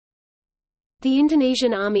The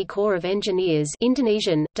Indonesian Army Corps of Engineers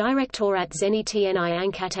Indonesian, Direktorat Zeni TNI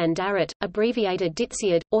Angkatan Darat, abbreviated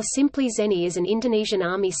Ditziad, or simply Zeni is an Indonesian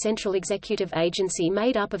Army central executive agency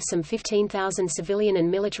made up of some 15,000 civilian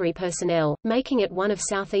and military personnel, making it one of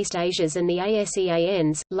Southeast Asia's and the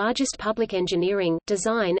ASEAN's largest public engineering,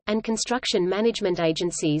 design, and construction management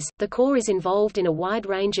agencies. The Corps is involved in a wide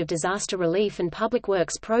range of disaster relief and public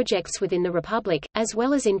works projects within the Republic, as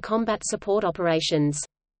well as in combat support operations.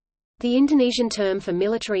 The Indonesian term for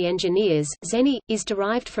military engineers, Zeni, is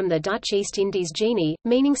derived from the Dutch East Indies genie,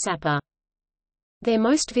 meaning sapper. Their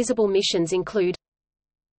most visible missions include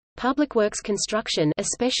public works construction,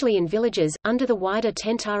 especially in villages, under the wider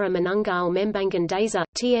Tentara Menanggal Membangun Desa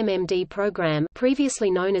 (TMMD) program, previously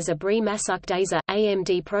known as Abri Masuk Desa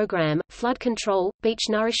 (AMD) program, flood control, beach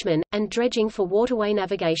nourishment, and dredging for waterway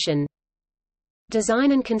navigation.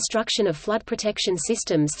 Design and construction of flood protection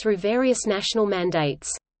systems through various national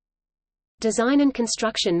mandates. Design and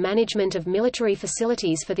construction management of military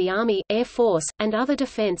facilities for the Army, Air Force, and other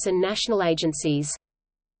defense and national agencies.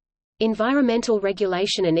 Environmental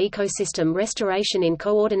regulation and ecosystem restoration in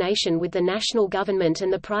coordination with the national government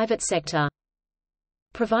and the private sector.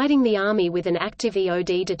 Providing the Army with an active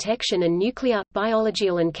EOD detection and nuclear,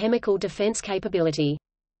 biological and chemical defense capability.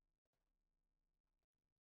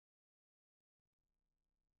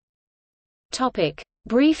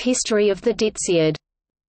 Brief history of the Ditziad.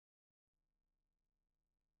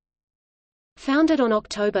 Founded on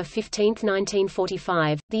October 15,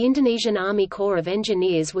 1945, the Indonesian Army Corps of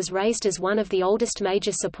Engineers was raised as one of the oldest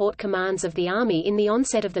major support commands of the Army in the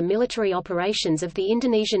onset of the military operations of the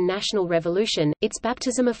Indonesian National Revolution, its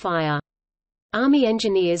baptism of fire. Army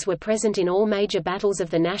engineers were present in all major battles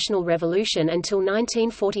of the National Revolution until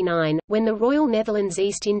 1949, when the Royal Netherlands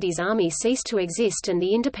East Indies Army ceased to exist and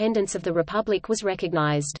the independence of the Republic was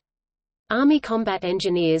recognized. Army combat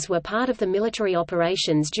engineers were part of the military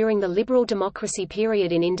operations during the liberal democracy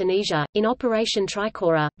period in Indonesia, in Operation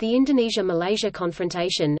Trikora, the Indonesia-Malaysia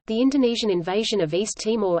confrontation, the Indonesian invasion of East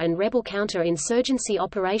Timor and rebel counter-insurgency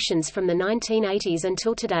operations from the 1980s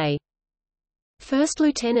until today. First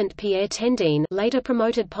Lieutenant Pierre Tendine, later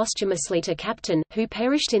promoted posthumously to captain, who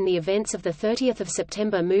perished in the events of the 30th of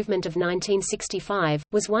September movement of 1965,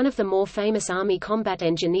 was one of the more famous Army combat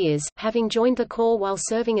engineers, having joined the Corps while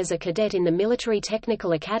serving as a cadet in the Military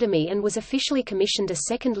Technical Academy and was officially commissioned a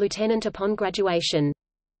second lieutenant upon graduation.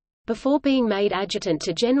 Before being made adjutant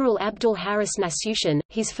to General Abdul Haris Nasution,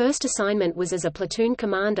 his first assignment was as a platoon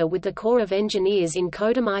commander with the Corps of Engineers in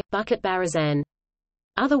Kodamai, Bukit Barisan.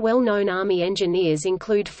 Other well-known Army engineers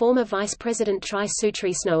include former Vice President Tri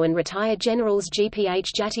Sutrisno and retired Generals Gph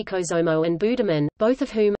Jatikozomo and Budiman, both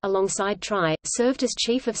of whom, alongside Tri, served as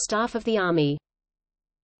Chief of Staff of the Army.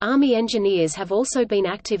 Army engineers have also been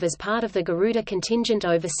active as part of the Garuda contingent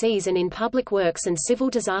overseas and in public works and civil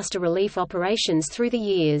disaster relief operations through the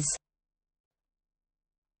years.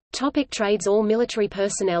 Trades. All military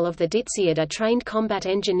personnel of the Ditziad are trained combat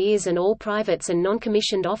engineers and all privates and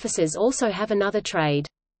non-commissioned officers also have another trade.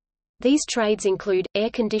 These trades include, air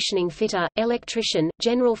conditioning fitter, electrician,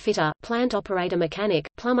 general fitter, plant operator mechanic,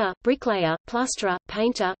 plumber, bricklayer, plasterer,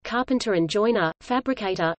 painter, carpenter and joiner,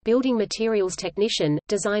 fabricator, building materials technician,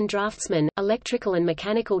 design draftsman, electrical and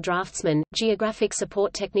mechanical draftsman, geographic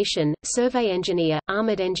support technician, survey engineer,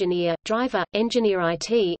 armored engineer, driver, engineer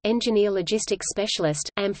IT, engineer logistics specialist,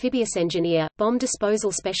 amphibious engineer, bomb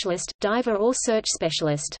disposal specialist, diver or search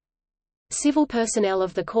specialist. Civil personnel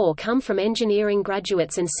of the Corps come from engineering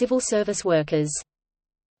graduates and civil service workers.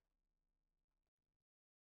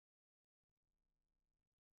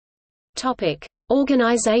 Topic: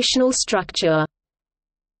 Organizational structure.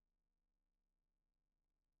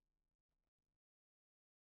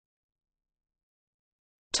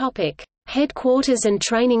 Topic: Headquarters and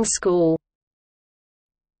Training School.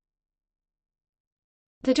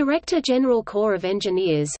 The Director General Corps of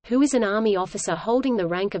Engineers, who is an Army officer holding the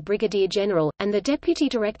rank of Brigadier General, and the Deputy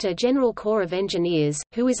Director General Corps of Engineers,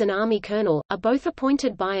 who is an Army Colonel, are both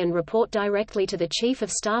appointed by and report directly to the Chief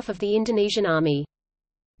of Staff of the Indonesian Army.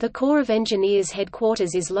 The Corps of Engineers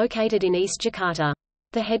headquarters is located in East Jakarta.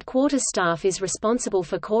 The headquarters staff is responsible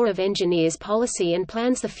for Corps of Engineers policy and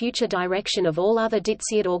plans the future direction of all other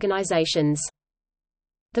Ditziad organizations.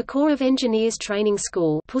 The Corps of Engineers Training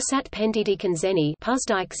School Pusat Pendidikan Zeni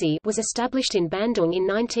was established in Bandung in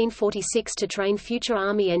 1946 to train future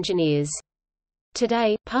Army engineers.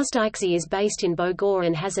 Today, Pusdikzi is based in Bogor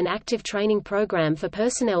and has an active training program for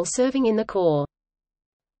personnel serving in the Corps.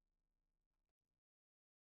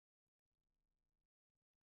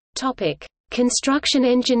 Construction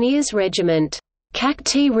Engineers Regiment,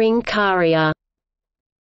 Cakti Ring Karya.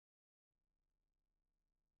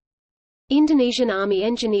 Indonesian Army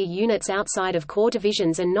engineer units outside of corps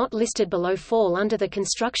divisions and not listed below fall under the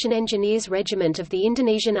Construction Engineers Regiment of the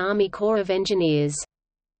Indonesian Army Corps of Engineers.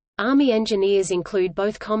 Army engineers include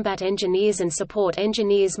both combat engineers and support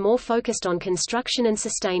engineers more focused on construction and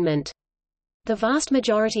sustainment. The vast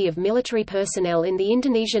majority of military personnel in the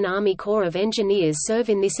Indonesian Army Corps of Engineers serve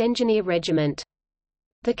in this engineer regiment.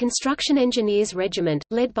 The Construction Engineers Regiment,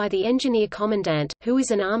 led by the Engineer Commandant, who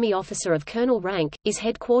is an Army officer of colonel rank, is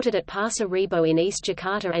headquartered at Pasar Rebo in East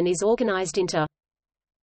Jakarta and is organized into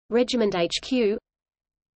Regiment HQ,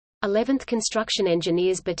 11th Construction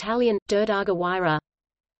Engineers Battalion, Dirdaga Wira,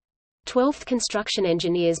 12th Construction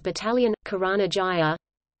Engineers Battalion, Karana Jaya,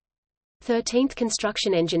 13th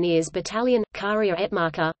Construction Engineers Battalion, Karya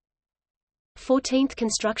Etmarka, 14th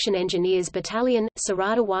Construction Engineers Battalion,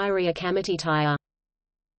 Sarada Wiria Kamititaya.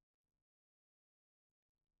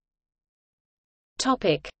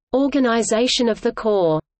 Topic: Organization of the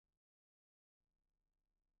Corps.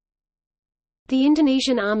 The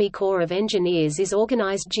Indonesian Army Corps of Engineers is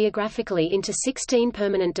organized geographically into 16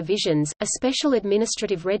 permanent divisions, a special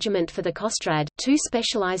administrative regiment for the Kostrad, 2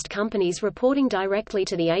 specialized companies reporting directly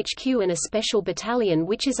to the HQ and a special battalion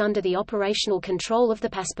which is under the operational control of the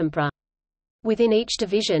Paspampres. Within each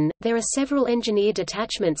division, there are several engineer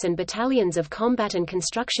detachments and battalions of combat and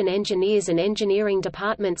construction engineers and engineering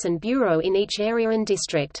departments and bureau in each area and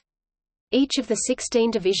district. Each of the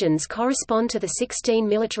 16 divisions correspond to the 16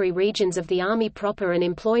 military regions of the Army proper and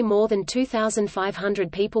employ more than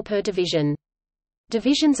 2,500 people per division.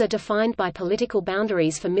 Divisions are defined by political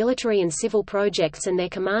boundaries for military and civil projects, and their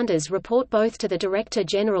commanders report both to the Director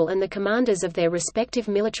General and the commanders of their respective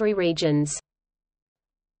military regions.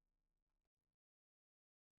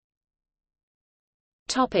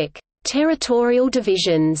 Topic: Territorial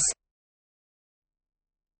divisions.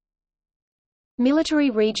 Military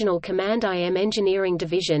Regional Command IM Engineering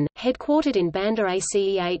Division, headquartered in Banda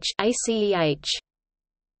ACEH.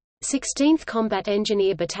 16th Combat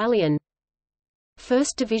Engineer Battalion,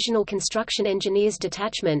 1st Divisional Construction Engineers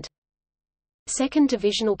Detachment, 2nd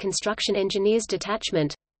Divisional Construction Engineers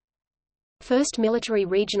Detachment, 1st Military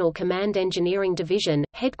Regional Command Engineering Division,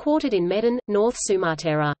 headquartered in Medan, North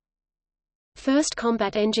Sumatra. 1st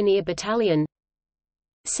Combat Engineer Battalion,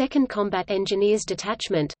 2nd Combat Engineers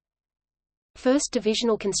Detachment, 1st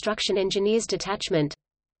Divisional Construction Engineers Detachment,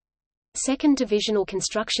 2nd Divisional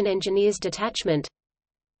Construction Engineers Detachment,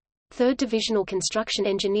 3rd Divisional Construction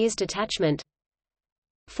Engineers Detachment,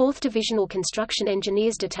 4th Divisional Construction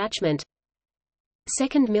Engineers Detachment,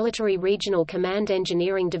 2nd Military Regional Command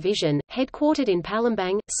Engineering Division, headquartered in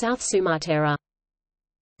Palembang, South Sumatra.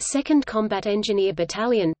 2nd Combat Engineer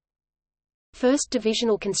Battalion, 1st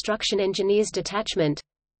Divisional Construction Engineers Detachment,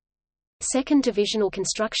 2nd Divisional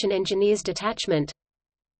Construction Engineers Detachment,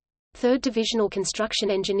 3rd Divisional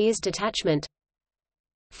Construction Engineers Detachment,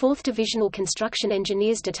 4th Divisional Construction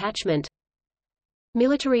Engineers Detachment,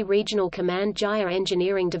 Military Regional Command Jaya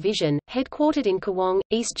Engineering Division, headquartered in Kawong,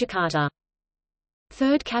 East Jakarta.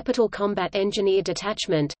 3rd Capital Combat Engineer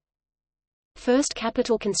Detachment, 1st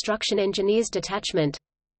Capital Construction Engineers Detachment,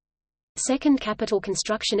 2nd Capital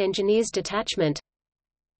Construction Engineers Detachment,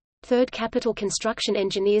 3rd Capital Construction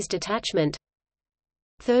Engineers Detachment,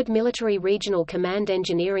 3rd Military Regional Command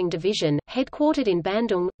Engineering Division, headquartered in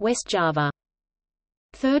Bandung, West Java.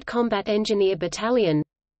 3rd Combat Engineer Battalion,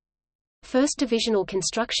 1st Divisional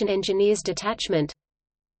Construction Engineers Detachment,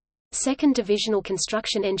 2nd Divisional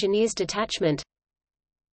Construction Engineers Detachment,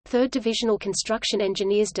 3rd Divisional Construction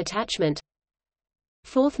Engineers Detachment,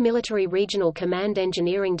 4th Military Regional Command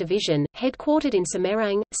Engineering Division, headquartered in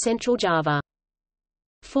Semarang, Central Java.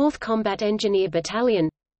 4th Combat Engineer Battalion,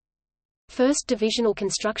 1st Divisional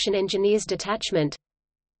Construction Engineers Detachment,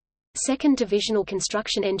 2nd Divisional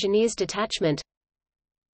Construction Engineers Detachment,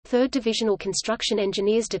 3rd Divisional Construction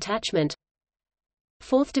Engineers Detachment,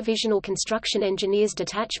 4th Divisional Construction Engineers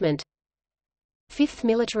Detachment, 5th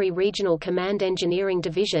Military Regional Command Engineering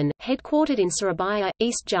Division, headquartered in Surabaya,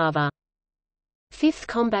 East Java. 5th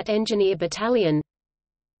Combat Engineer Battalion,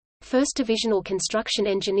 1st Divisional Construction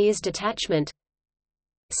Engineers Detachment,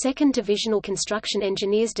 2nd Divisional Construction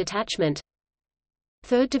Engineers Detachment,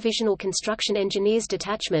 3rd Divisional Construction Engineers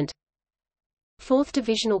Detachment, 4th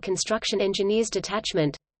Divisional Construction Engineers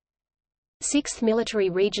Detachment, 6th Military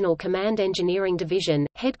Regional Command Engineering Division,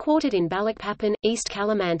 headquartered in Balikpapan, East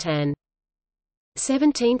Kalimantan.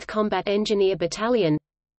 17th Combat Engineer Battalion,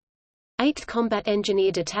 8th Combat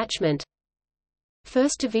Engineer Detachment,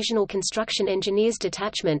 1st Divisional Construction Engineers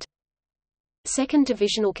Detachment, 2nd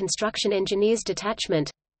Divisional Construction Engineers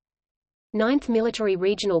Detachment, 9th Military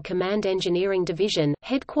Regional Command Engineering Division,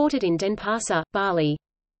 headquartered in Denpasar, Bali.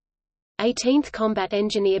 18th Combat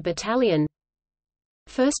Engineer Battalion,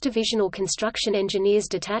 1st Divisional Construction Engineers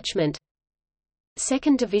Detachment,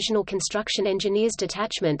 2nd Divisional Construction Engineers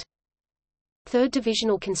Detachment, 3rd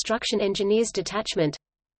Divisional Construction Engineers Detachment,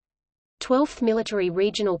 12th Military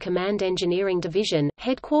Regional Command Engineering Division,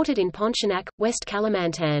 headquartered in Pontianak, West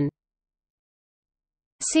Kalimantan.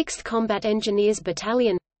 6th Combat Engineers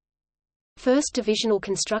Battalion, 1st Divisional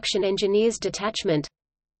Construction Engineers Detachment,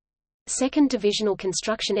 2nd Divisional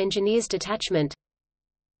Construction Engineers Detachment,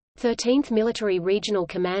 13th Military Regional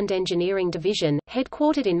Command Engineering Division,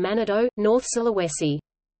 headquartered in Manado, North Sulawesi.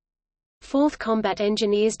 4th Combat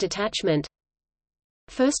Engineers Detachment,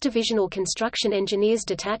 1st Divisional Construction Engineers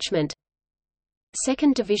Detachment,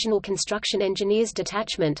 2nd Divisional Construction Engineers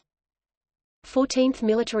Detachment, 14th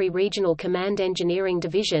Military Regional Command Engineering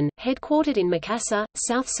Division, headquartered in Makassar,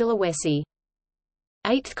 South Sulawesi.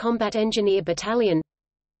 8th Combat Engineer Battalion,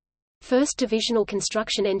 1st Divisional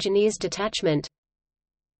Construction Engineers Detachment,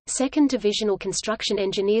 2nd Divisional Construction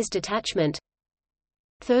Engineers Detachment,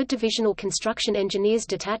 3rd Divisional Construction Engineers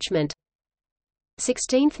Detachment,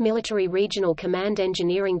 16th Military Regional Command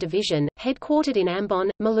Engineering Division, headquartered in Ambon,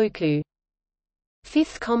 Maluku.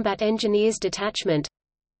 5th Combat Engineers Detachment,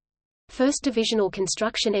 1st Divisional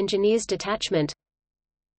Construction Engineers Detachment,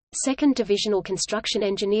 2nd Divisional Construction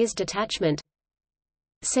Engineers Detachment,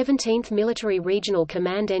 17th Military Regional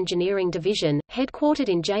Command Engineering Division, headquartered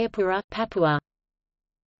in Jayapura, Papua.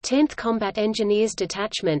 10th Combat Engineers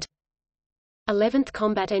Detachment, 11th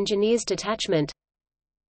Combat Engineers Detachment,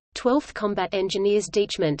 12th Combat Engineers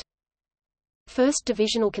Detachment, 1st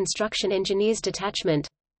Divisional Construction Engineers Detachment,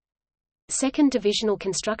 2nd Divisional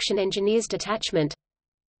Construction Engineers Detachment,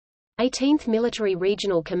 18th Military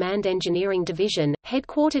Regional Command Engineering Division,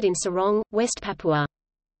 headquartered in Sorong, West Papua.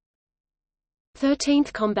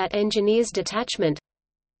 13th Combat Engineers Detachment,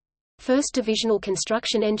 1st Divisional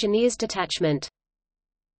Construction Engineers Detachment.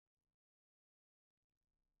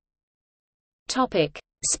 Topic: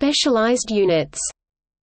 Specialized units.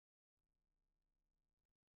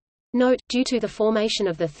 Note, due to the formation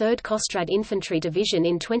of the 3rd Kostrad Infantry Division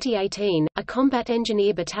in 2018, a Combat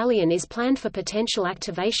Engineer Battalion is planned for potential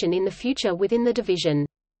activation in the future within the division.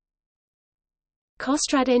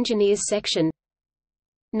 Kostrad Engineers Section,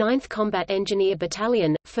 9th Combat Engineer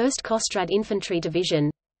Battalion, 1st Kostrad Infantry Division,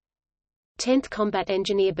 10th Combat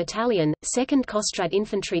Engineer Battalion, 2nd Kostrad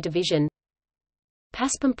Infantry Division,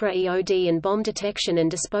 Paspampra EOD and Bomb Detection and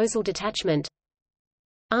Disposal Detachment,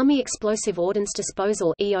 Army Explosive Ordnance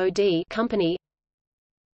Disposal (EOD) Company,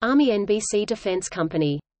 Army NBC Defense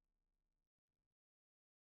Company.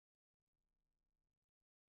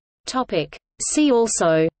 Topic: See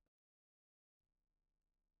also: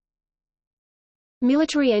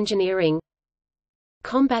 Military engineering,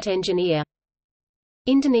 Combat engineer,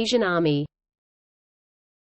 Indonesian Army.